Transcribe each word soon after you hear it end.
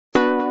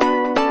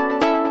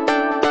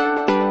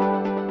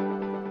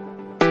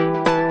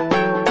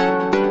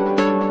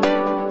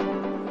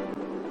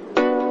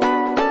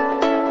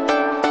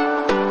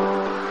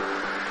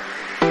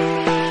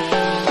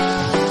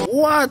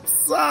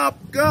What's up,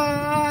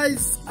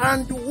 guys,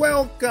 and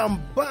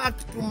welcome back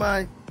to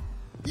my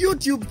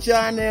YouTube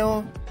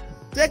channel.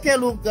 Take a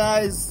look,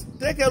 guys.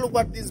 Take a look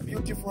at these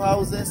beautiful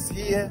houses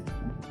here.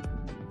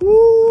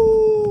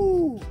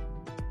 Woo!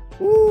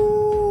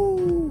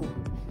 Woo!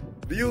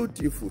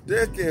 Beautiful.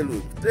 Take a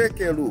look. Take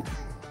a look.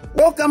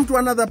 Welcome to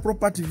another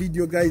property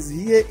video, guys,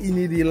 here in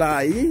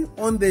Lilayi,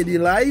 on the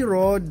Lilayi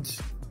Road.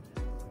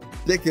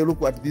 Take a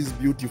look at these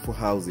beautiful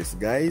houses,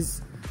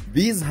 guys.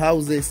 These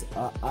houses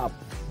are up.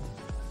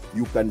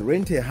 You can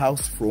rent a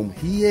house from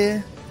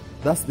here.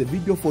 That's the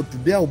video for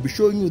today. I'll be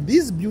showing you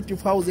these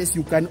beautiful houses.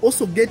 You can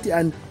also get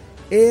an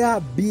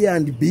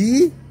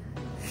Airbnb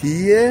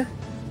here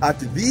at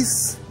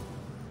this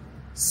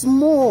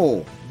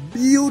small,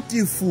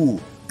 beautiful,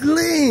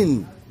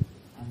 clean,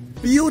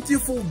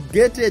 beautiful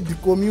gated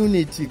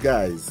community,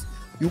 guys.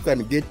 You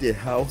can get a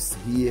house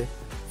here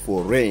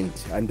for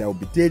rent, and I'll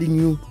be telling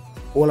you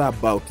all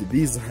about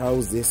these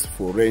houses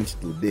for rent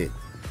today.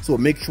 So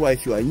make sure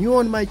if you are new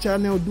on my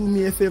channel, do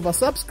me a favor,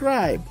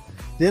 subscribe,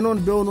 turn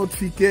on bell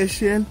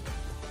notification,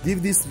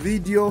 give this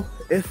video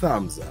a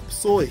thumbs up.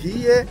 So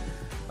here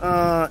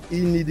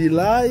in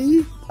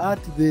Lilayi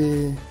at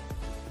the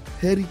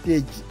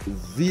Heritage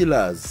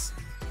Villas.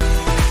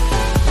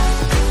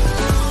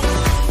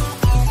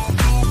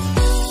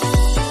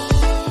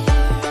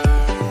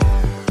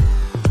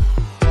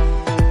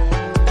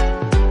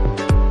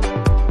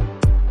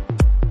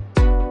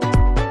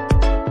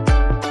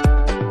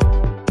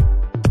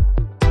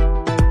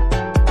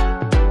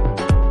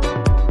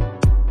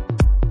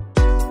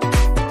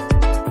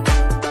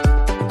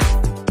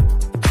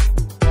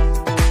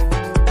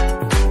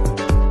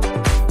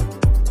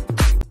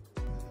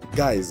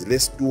 Guys,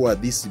 let's tour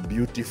this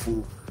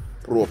beautiful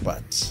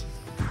property.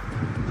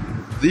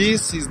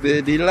 This is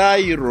the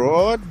Lilayi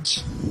Road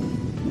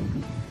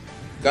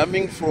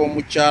coming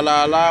from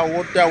Chalala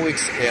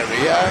Waterworks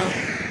area.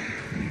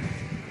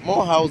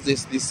 More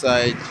houses this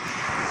side.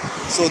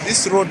 So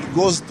this road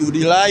goes to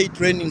Lilayi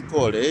Training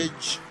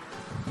College.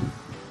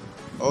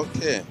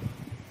 Okay.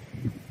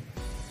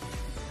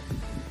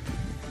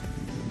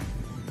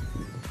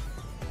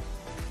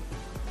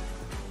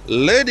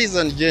 Ladies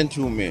and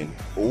gentlemen,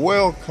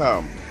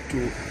 welcome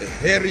to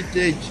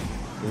Heritage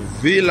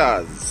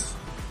Villas.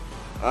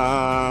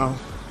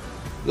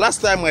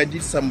 Last time I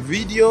did some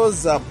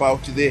videos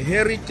about the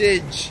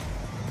heritage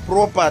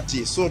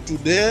property. So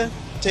today,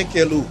 take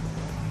a look.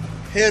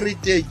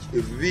 Heritage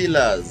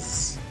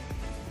Villas.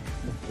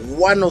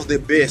 One of the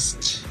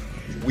best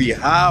we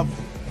have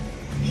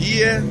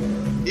here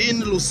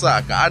in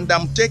Lusaka. And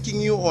I'm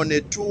taking you on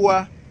a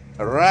tour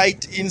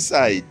right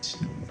inside.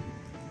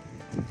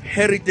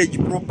 Heritage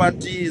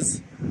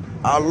properties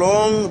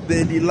along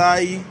the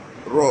Lilayi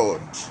Road.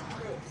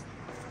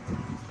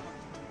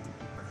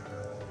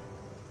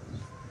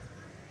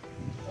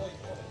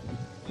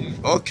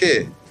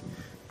 Okay,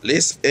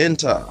 let's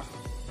enter.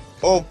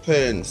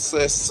 Open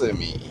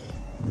sesame.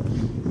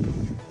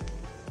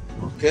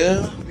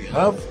 Okay, we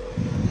have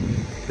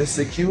the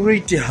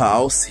security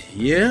house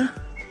here.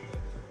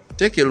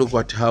 Take a look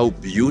at how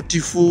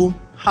beautiful,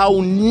 how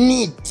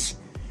neat.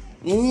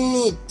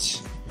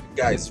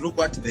 Guys, look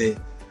at the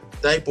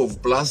type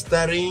of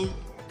plastering.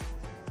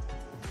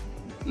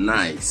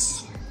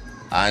 Nice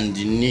and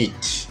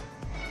neat.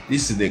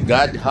 This is the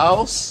guard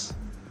house,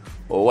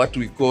 or what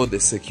we call the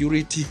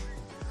security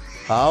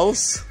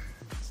house,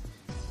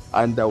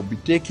 and I'll be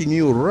taking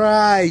you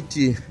right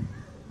in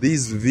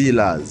these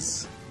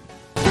villas.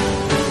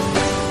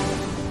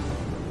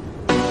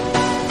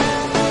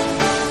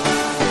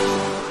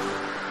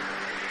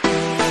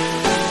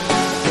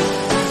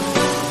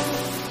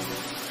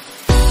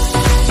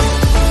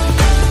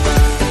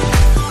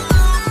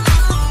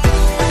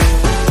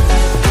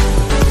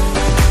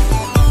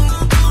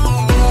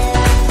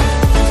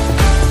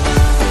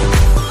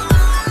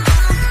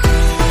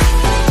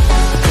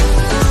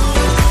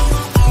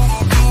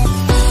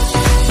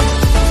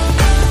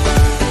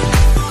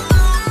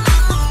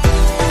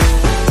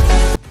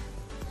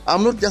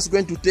 I'm not just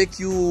going to take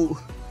you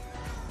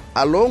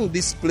along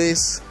this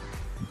place,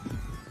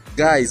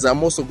 guys.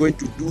 I'm also going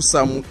to do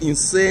some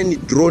insane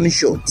drone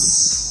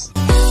shots.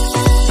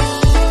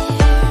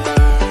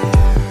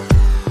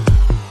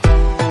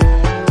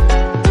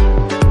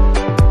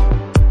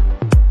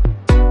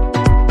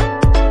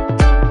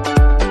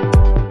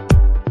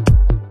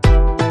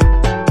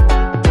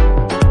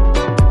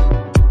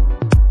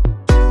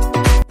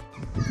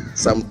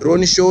 Some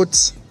drone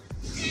shots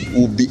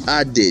will be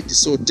added.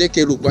 So take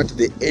a look at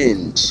the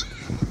end,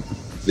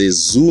 the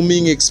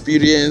zooming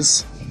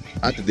experience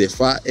at the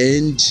far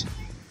end.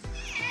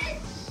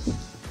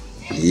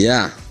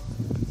 Yeah,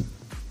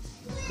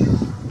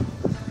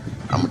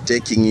 I'm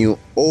taking you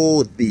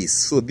all this.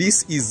 So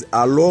this is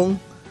along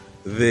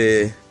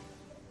the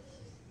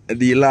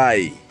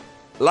Lilayi.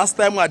 Last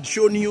time I'd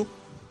shown you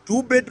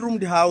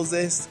 2-bedroomed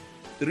houses,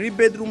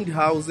 3-bedroomed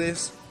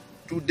houses.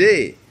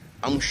 Today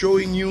I'm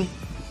showing you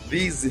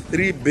this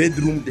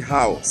 3-bedroomed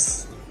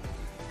house.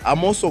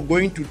 I'm also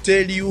going to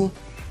tell you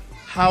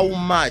how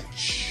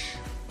much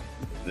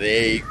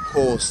they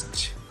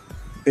cost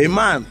a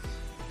month.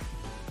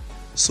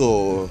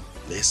 So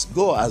let's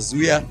go as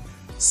we are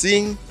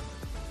seeing.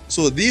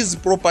 So these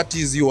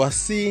properties you are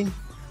seeing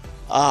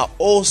are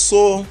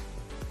also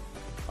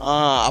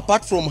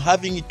apart from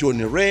having it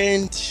on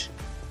rent,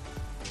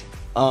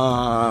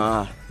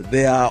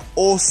 there are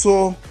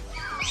also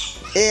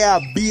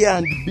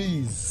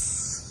Airbnbs.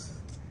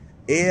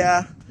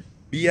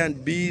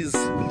 Airbnbs.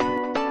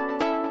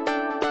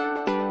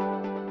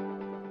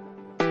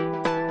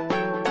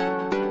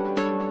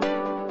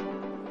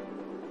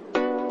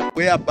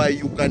 Whereby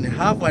you can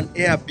have an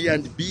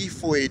Airbnb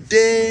for a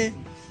day.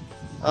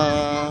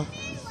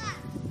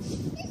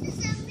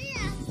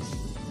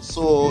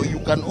 So you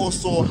can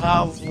also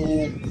have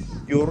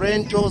your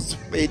rentals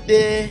per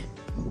day,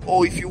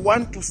 or if you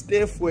want to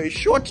stay for a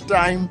short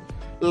time,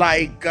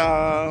 like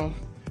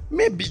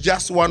maybe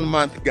just 1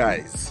 month,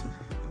 guys,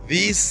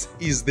 this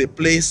is the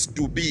place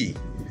to be.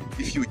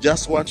 If you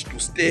just want to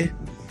stay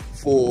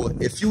for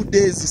a few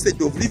days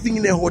instead of living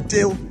in a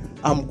hotel,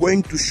 I'm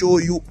going to show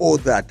you all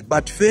that.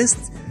 But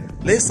first,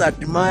 let's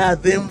admire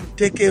them,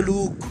 take a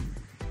look.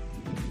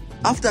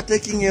 After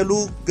taking a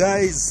look,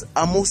 guys,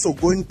 I'm also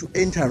going to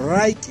enter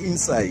right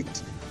inside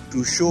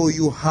to show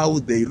you how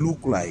they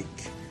look like.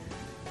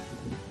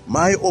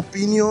 My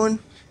opinion,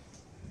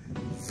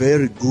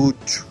 very good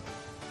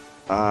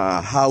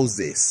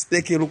houses.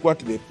 Take a look at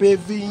the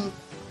paving.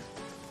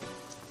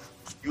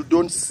 You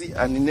don't see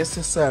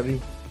unnecessary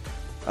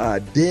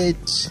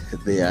dirt.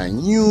 They are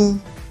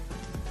new.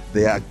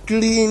 They are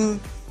clean.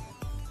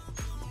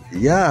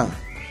 Yeah.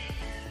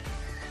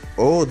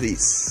 All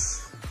this.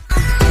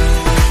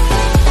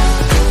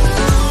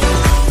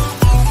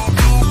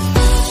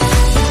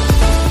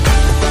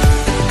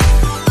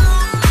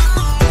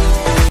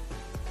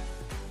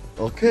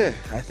 Okay,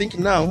 I think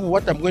now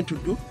what I'm going to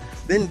do,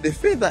 then the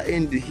further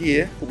end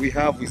here we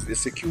have is the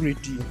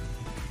security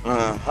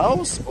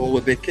house,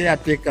 or the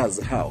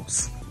caretaker's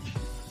house.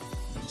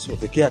 So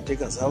the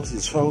caretaker's house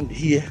is found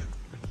here.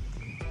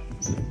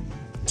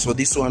 So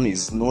this one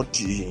is not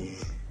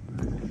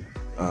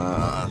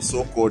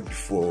so-called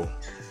for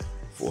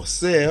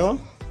sale.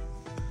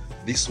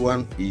 This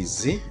one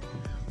is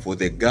for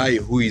the guy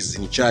who is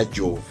in charge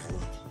of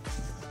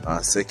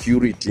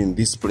security in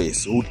this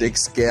place, who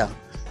takes care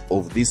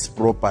of this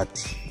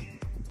property.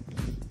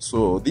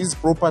 So these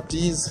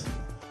properties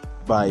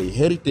by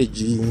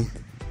Heritage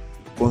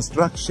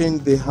Construction,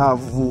 they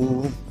have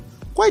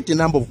quite a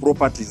number of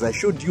properties. I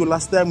showed you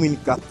last time in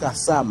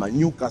Kasama,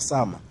 New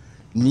Kasama,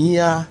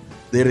 near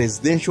the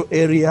residential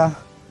area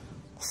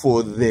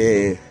for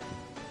the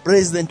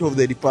President of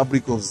the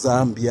Republic of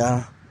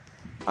Zambia,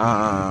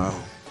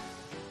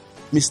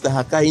 Mr.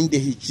 Hakainde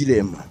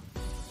Hichilema.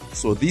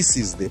 So this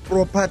is the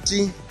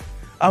property.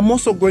 I'm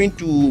also going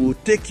to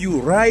take you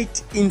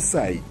right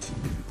inside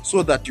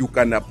so that you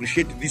can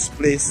appreciate this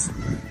place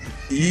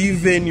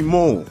even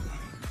more.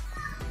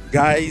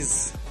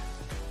 Guys,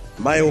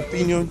 my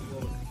opinion,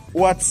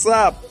 what's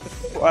up?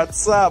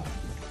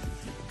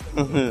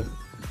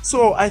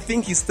 So I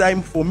think it's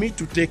time for me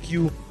to take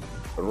you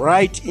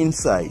right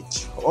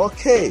inside.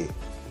 Okay,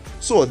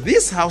 so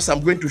this house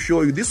I'm going to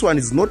show you, this one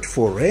is not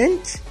for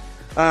rent,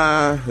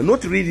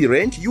 not really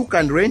rent. You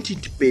can rent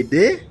it per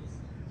day.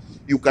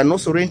 You can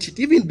also rent it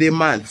even the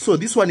month. So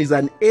this one is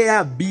an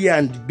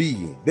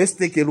Airbnb. Let's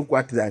take a look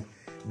at that.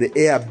 The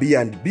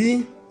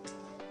Airbnb.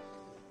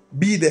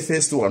 Be the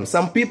first one.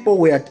 Some people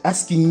were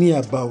asking me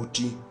about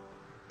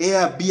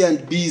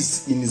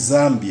Airbnbs in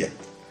Zambia.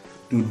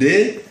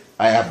 Today,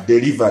 I have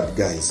delivered,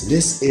 guys.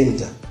 Let's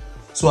enter.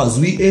 So as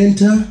we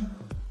enter,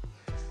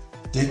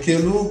 take a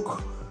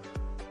look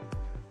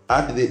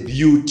at the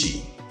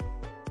beauty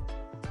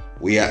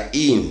we are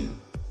in.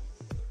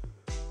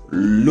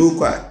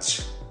 Look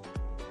at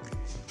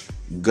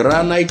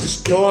granite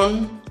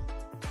stone,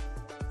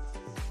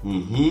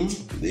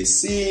 the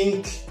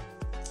sink,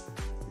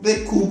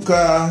 the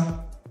cooker.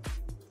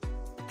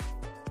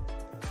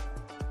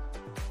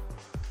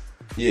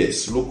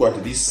 Yes, look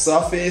at this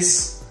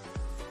surface.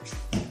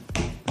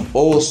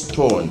 All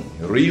stone,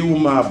 real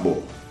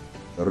marble,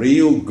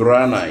 real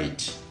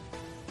granite.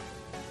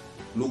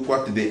 Look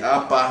at the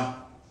upper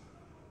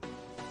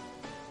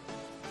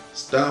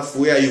stuff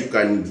where you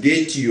can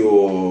get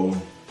your,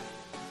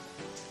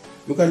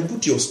 you can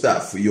put your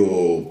stuff,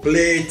 your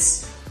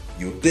plates,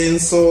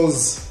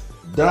 utensils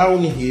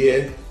down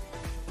here.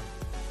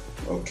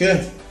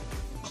 Okay,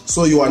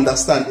 so you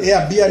understand,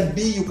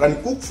 Airbnb, you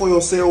can cook for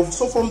yourself.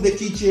 So from the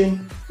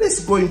kitchen,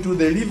 let's go into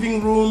the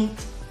living room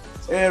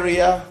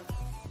area.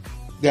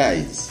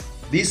 Guys,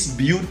 this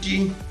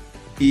beauty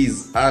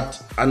is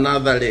at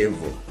another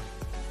level.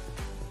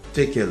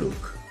 Take a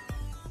look.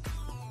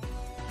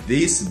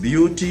 This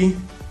beauty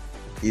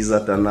is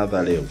at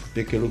another level.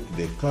 Take a look at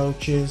the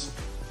couches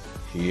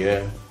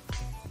here.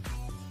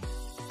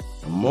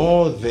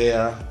 More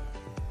there.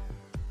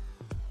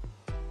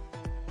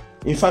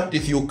 In fact,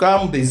 if you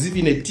come, there's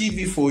even a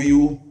TV for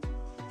you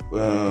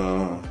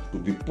to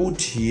be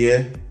put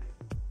here.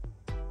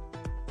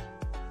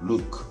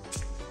 Look,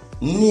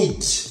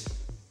 neat.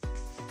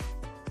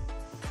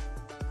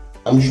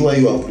 I'm sure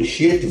you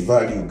appreciate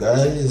value,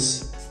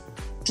 guys.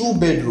 2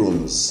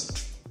 bedrooms.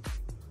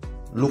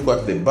 Look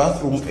at the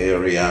bathroom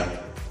area.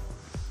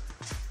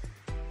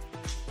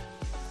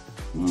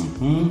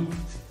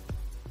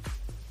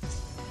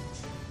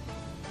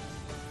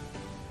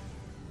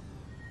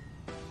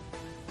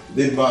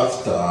 The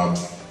bathtub,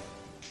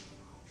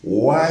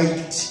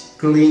 white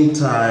clean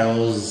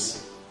tiles.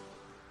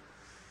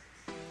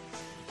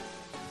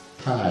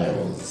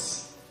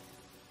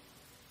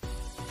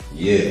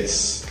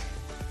 Yes.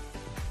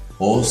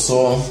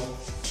 Also,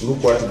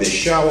 look at the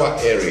shower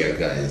area,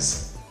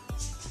 guys.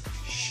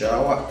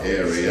 Shower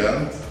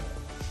area.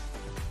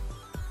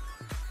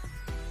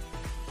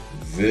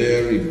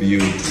 Very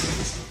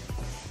beautiful.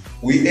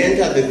 We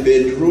enter the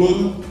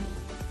bedroom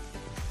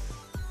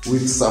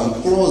with some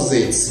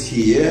closets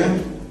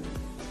here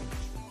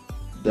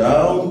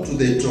down to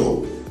the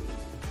top.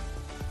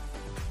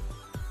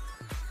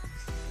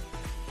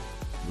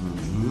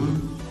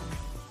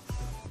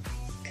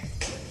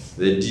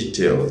 The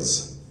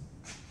details.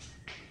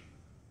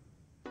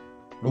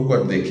 Look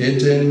at the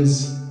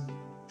curtains.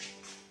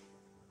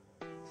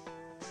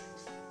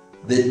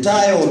 The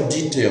tile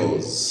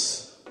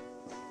details.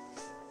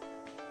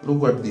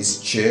 Look at this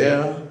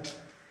chair.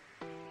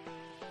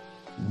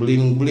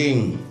 Bling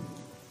bling.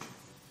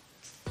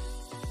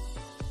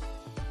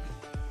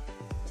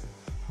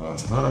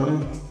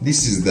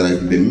 This is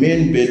like the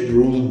main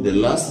bedroom, the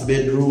last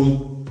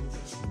bedroom.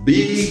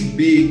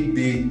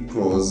 Big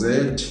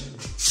closet.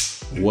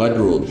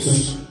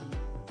 Wardrobes.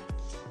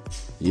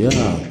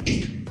 Yeah.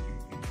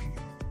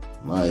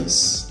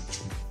 Nice.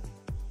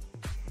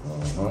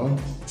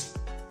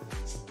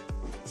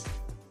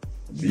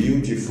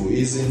 Beautiful,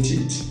 isn't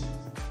it?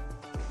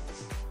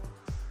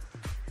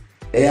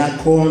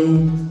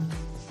 Aircon.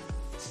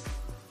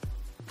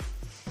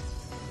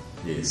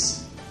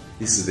 Yes.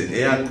 This is the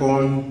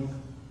aircon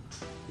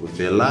with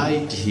the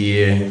light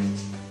here.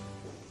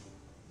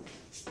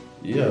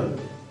 Yeah.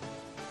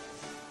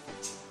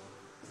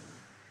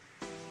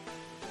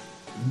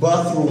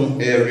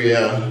 Bathroom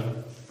area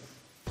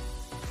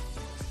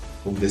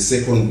of the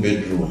second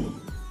bedroom.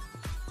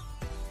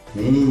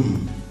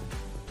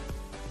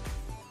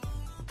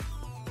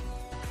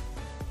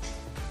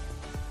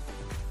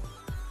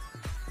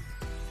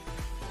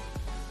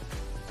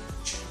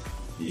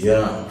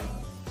 Yeah,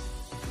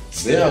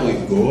 there we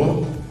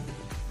go.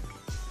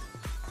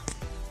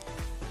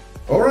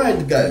 All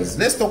right, guys,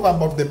 let's talk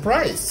about the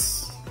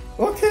price.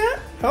 Okay.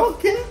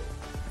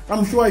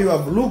 I'm sure you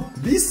have looked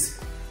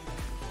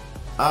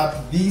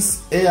at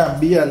this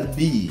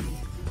Airbnb.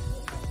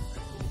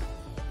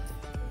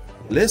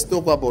 Let's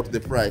talk about the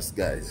price,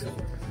 guys.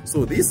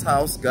 So this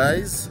house,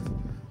 guys,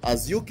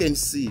 as you can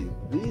see,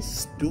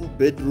 these 2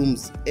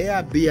 bedrooms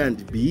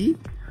Airbnb,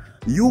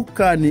 you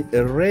can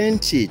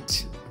rent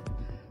it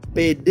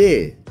per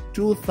day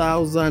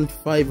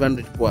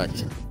 2,500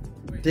 kwacha.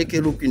 Take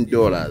a look in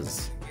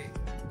dollars.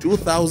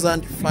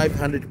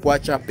 2,500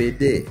 kwacha per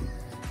day.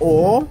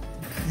 Or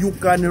you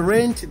can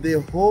rent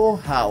the whole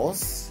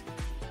house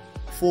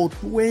for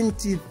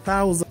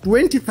 20,000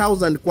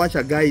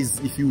 kwacha, guys.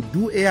 If you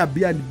do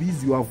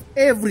Airbnbs, you have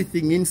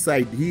everything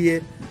inside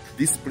here.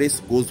 This place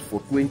goes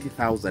for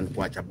 20,000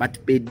 kwacha,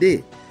 but per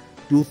day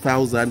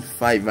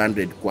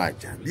 2,500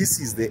 kwacha. This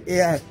is the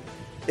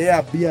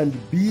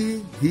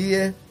Airbnb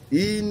here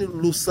in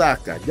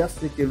Lusaka.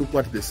 Just take a look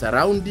at the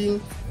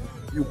surrounding.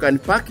 You can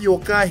park your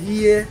car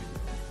here,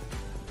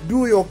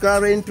 do your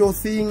car rental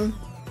thing.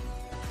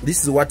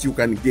 This is what you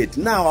can get.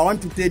 Now I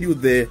want to tell you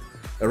the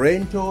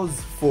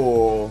rentals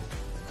for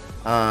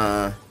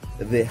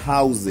the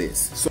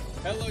houses. So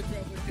hello,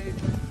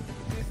 Traveltainment.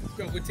 This is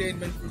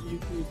Traveltainment for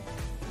YouTube.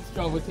 It's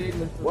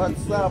Traveltainment for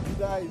what's YouTube. up,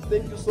 guys?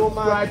 Thank you so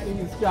much. Subscribe to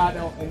his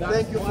channel, and that's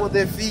Thank you for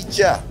the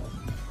feature.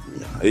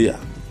 Yeah,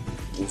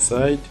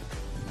 inside.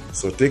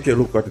 So take a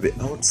look at the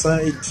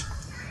outside.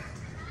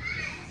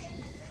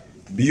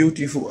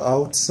 Beautiful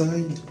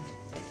outside.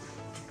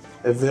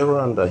 A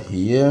veranda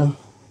here.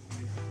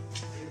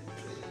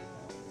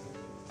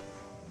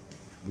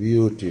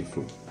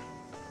 Beautiful.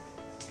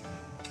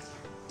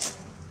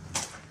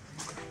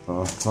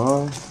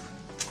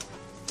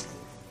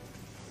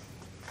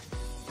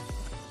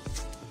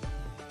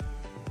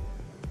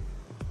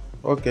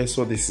 Okay,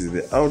 so this is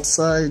the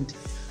outside,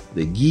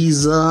 the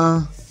geyser.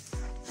 Alright,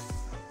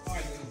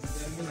 ladies and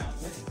gentlemen, now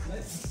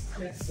let's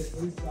check the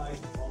inside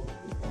of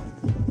the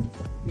home.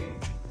 Okay,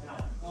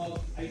 now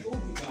I told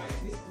you guys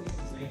this place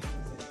is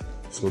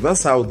 19%. So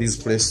that's how this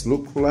place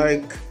look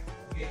like.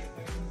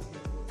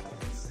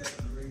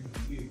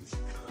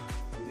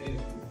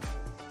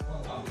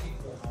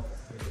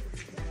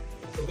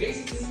 So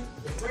basically,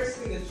 the first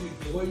thing that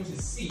you're going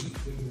to see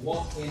when you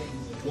walk in is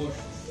the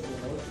washroom. So the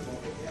washroom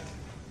over here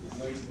is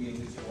going to be in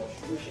this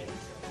washroom.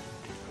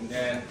 And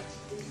then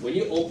when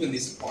you open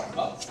this part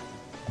up,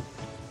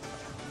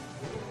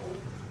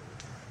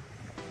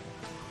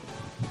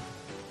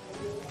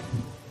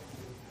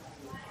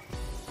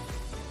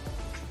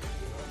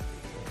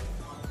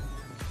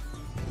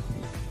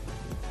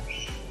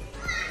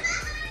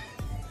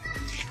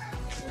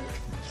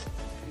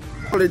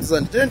 Ladies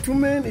and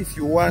gentlemen, if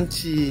you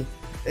want a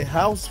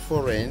house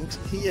for rent,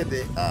 here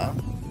they are.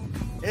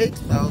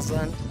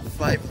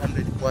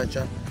 8,500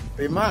 kwacha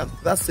per month.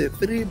 That's a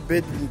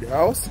 3-bedroom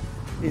house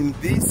in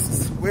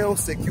this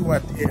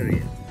well-secured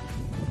area.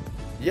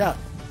 Yeah,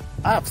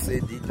 I've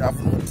said it.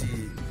 I've not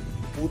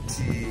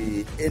put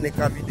any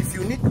caveat. If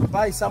you need to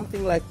buy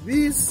something like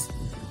this,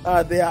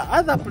 there are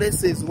other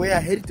places where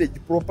Heritage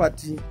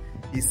Property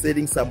is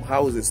selling some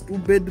houses,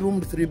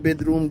 2-bedroomed,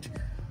 3-bedroomed.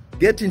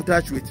 Get in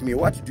touch with me.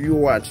 What do you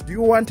want? Do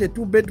you want a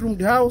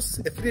 2-bedroomed house,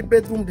 a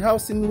 3-bedroomed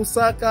house in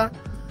Lusaka?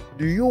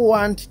 Do you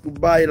want to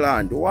buy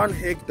land, 1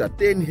 hectare,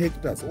 10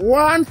 hectares,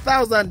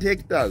 1,000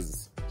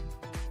 hectares,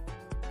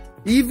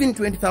 even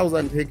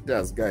 20,000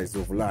 hectares, guys,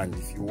 of land?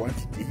 If you want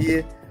it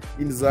here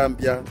in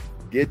Zambia,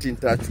 get in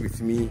touch with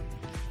me,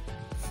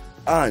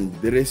 and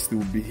the rest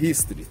will be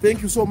history.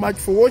 Thank you so much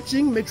for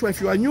watching. Make sure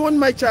if you are new on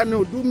my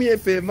channel, do me a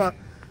favor,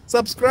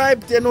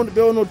 subscribe, turn on the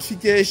bell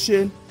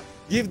notification,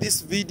 give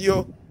this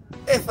video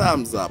a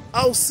thumbs up.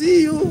 I'll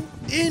see you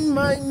in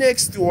my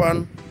next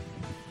one.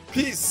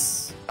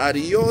 Peace.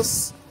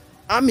 Adios,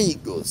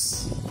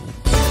 amigos.